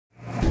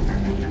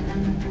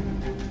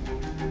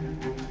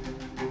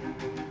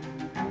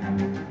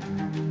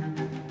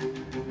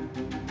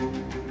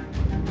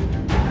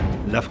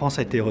La France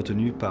a été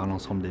retenue par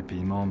l'ensemble des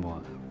pays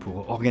membres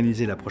pour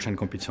organiser la prochaine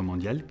compétition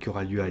mondiale qui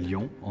aura lieu à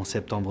Lyon en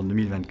septembre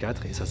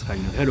 2024 et ça sera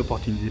une réelle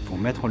opportunité pour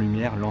mettre en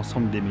lumière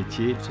l'ensemble des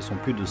métiers. Ce sont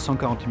plus de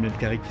 148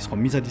 m² qui seront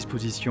mis à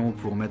disposition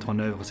pour mettre en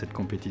œuvre cette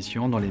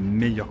compétition dans les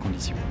meilleures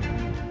conditions.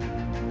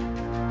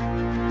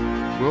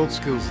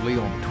 WorldSkills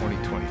Lyon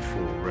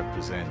 2024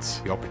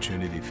 represents the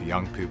opportunity for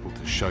young people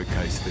to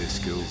showcase their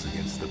skills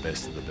against the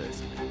best of the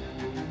best.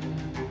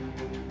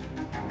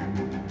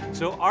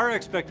 So our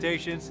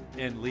expectations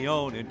in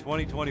Lyon in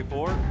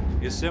 2024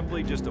 is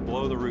simply just to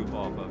blow the roof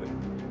off of it.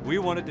 We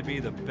want it to be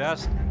the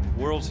best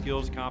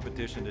WorldSkills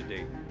competition to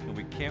date, and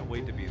we can't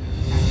wait to be there.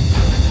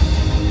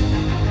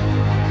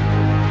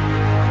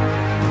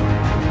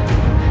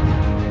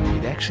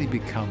 It actually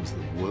becomes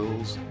the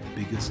world's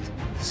biggest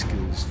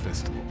skills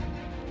festival.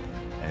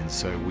 And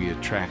so we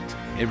attract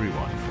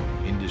everyone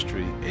from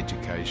industry,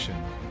 education,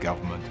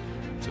 government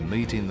to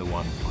meet in the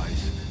one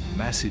place.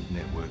 Massive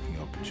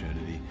networking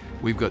opportunity.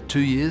 We've got 2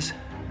 years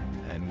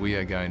and we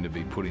are going to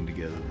be putting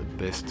together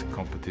the best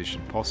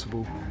competition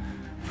possible.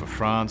 For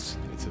France,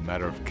 it's a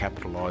matter of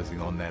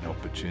capitalising on that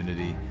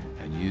opportunity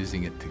and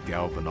using it to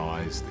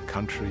galvanise the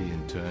country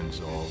in terms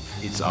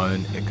of its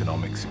own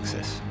economic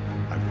success.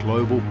 A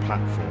global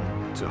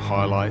platform to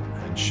highlight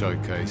and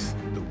showcase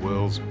the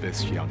world's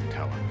best young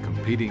talent,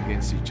 competing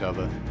against each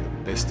other, the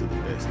best of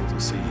the best, to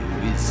see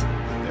who is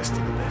the best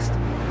of the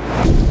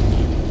best.